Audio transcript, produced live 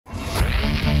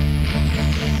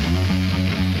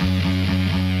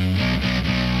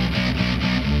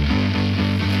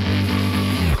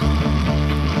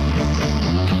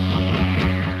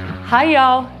Hi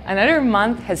y'all! Another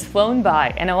month has flown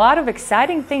by and a lot of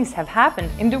exciting things have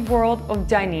happened in the world of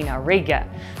Dyninno Riga.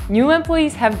 New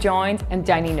employees have joined and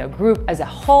Dyninno Group as a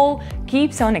whole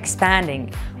keeps on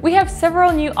expanding. We have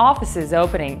several new offices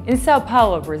opening in Sao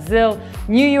Paulo, Brazil,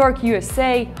 New York,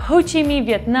 USA, Ho Chi Minh,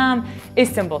 Vietnam,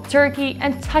 Istanbul, Turkey,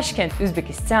 and Tashkent,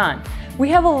 Uzbekistan. We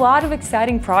have a lot of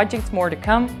exciting projects more to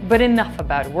come, but enough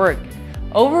about work.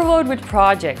 Overload with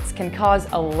projects can cause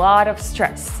a lot of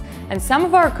stress. And some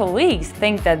of our colleagues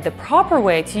think that the proper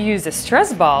way to use a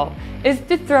stress ball is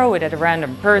to throw it at a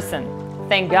random person.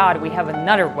 Thank God we have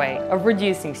another way of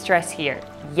reducing stress here.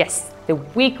 Yes, the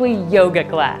weekly yoga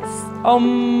class.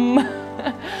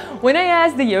 When I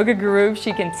asked the yoga guru if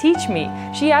she can teach me,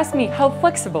 she asked me how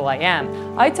flexible I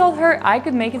am. I told her I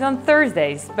could make it on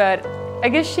Thursdays, but I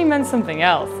guess she meant something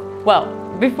else. Well,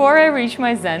 before I reach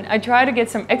my zen, I try to get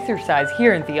some exercise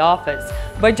here in the office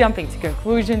by jumping to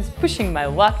conclusions, pushing my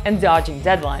luck, and dodging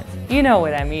deadlines. You know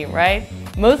what I mean, right?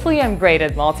 Mostly I'm great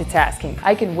at multitasking.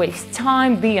 I can waste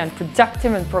time, be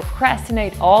unproductive, and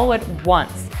procrastinate all at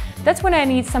once. That's when I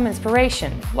need some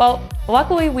inspiration. Well,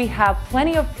 luckily we have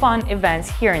plenty of fun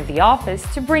events here in the office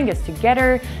to bring us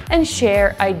together and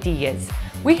share ideas.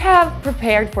 We have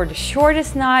prepared for the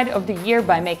shortest night of the year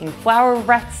by making flower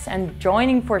wreaths and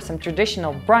joining for some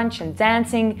traditional brunch and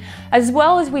dancing, as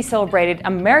well as we celebrated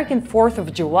American 4th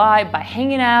of July by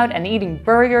hanging out and eating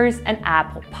burgers and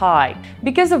apple pie.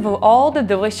 Because of all the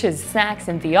delicious snacks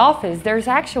in the office, there's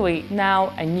actually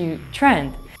now a new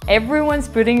trend. Everyone's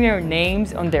putting their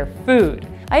names on their food.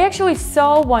 I actually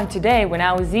saw one today when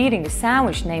I was eating a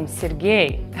sandwich named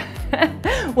Sergey.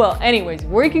 Well, anyways,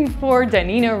 working for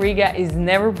Dyninno Riga is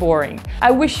never boring.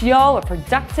 I wish y'all a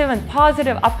productive and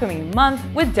positive upcoming month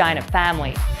with Dyna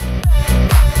family.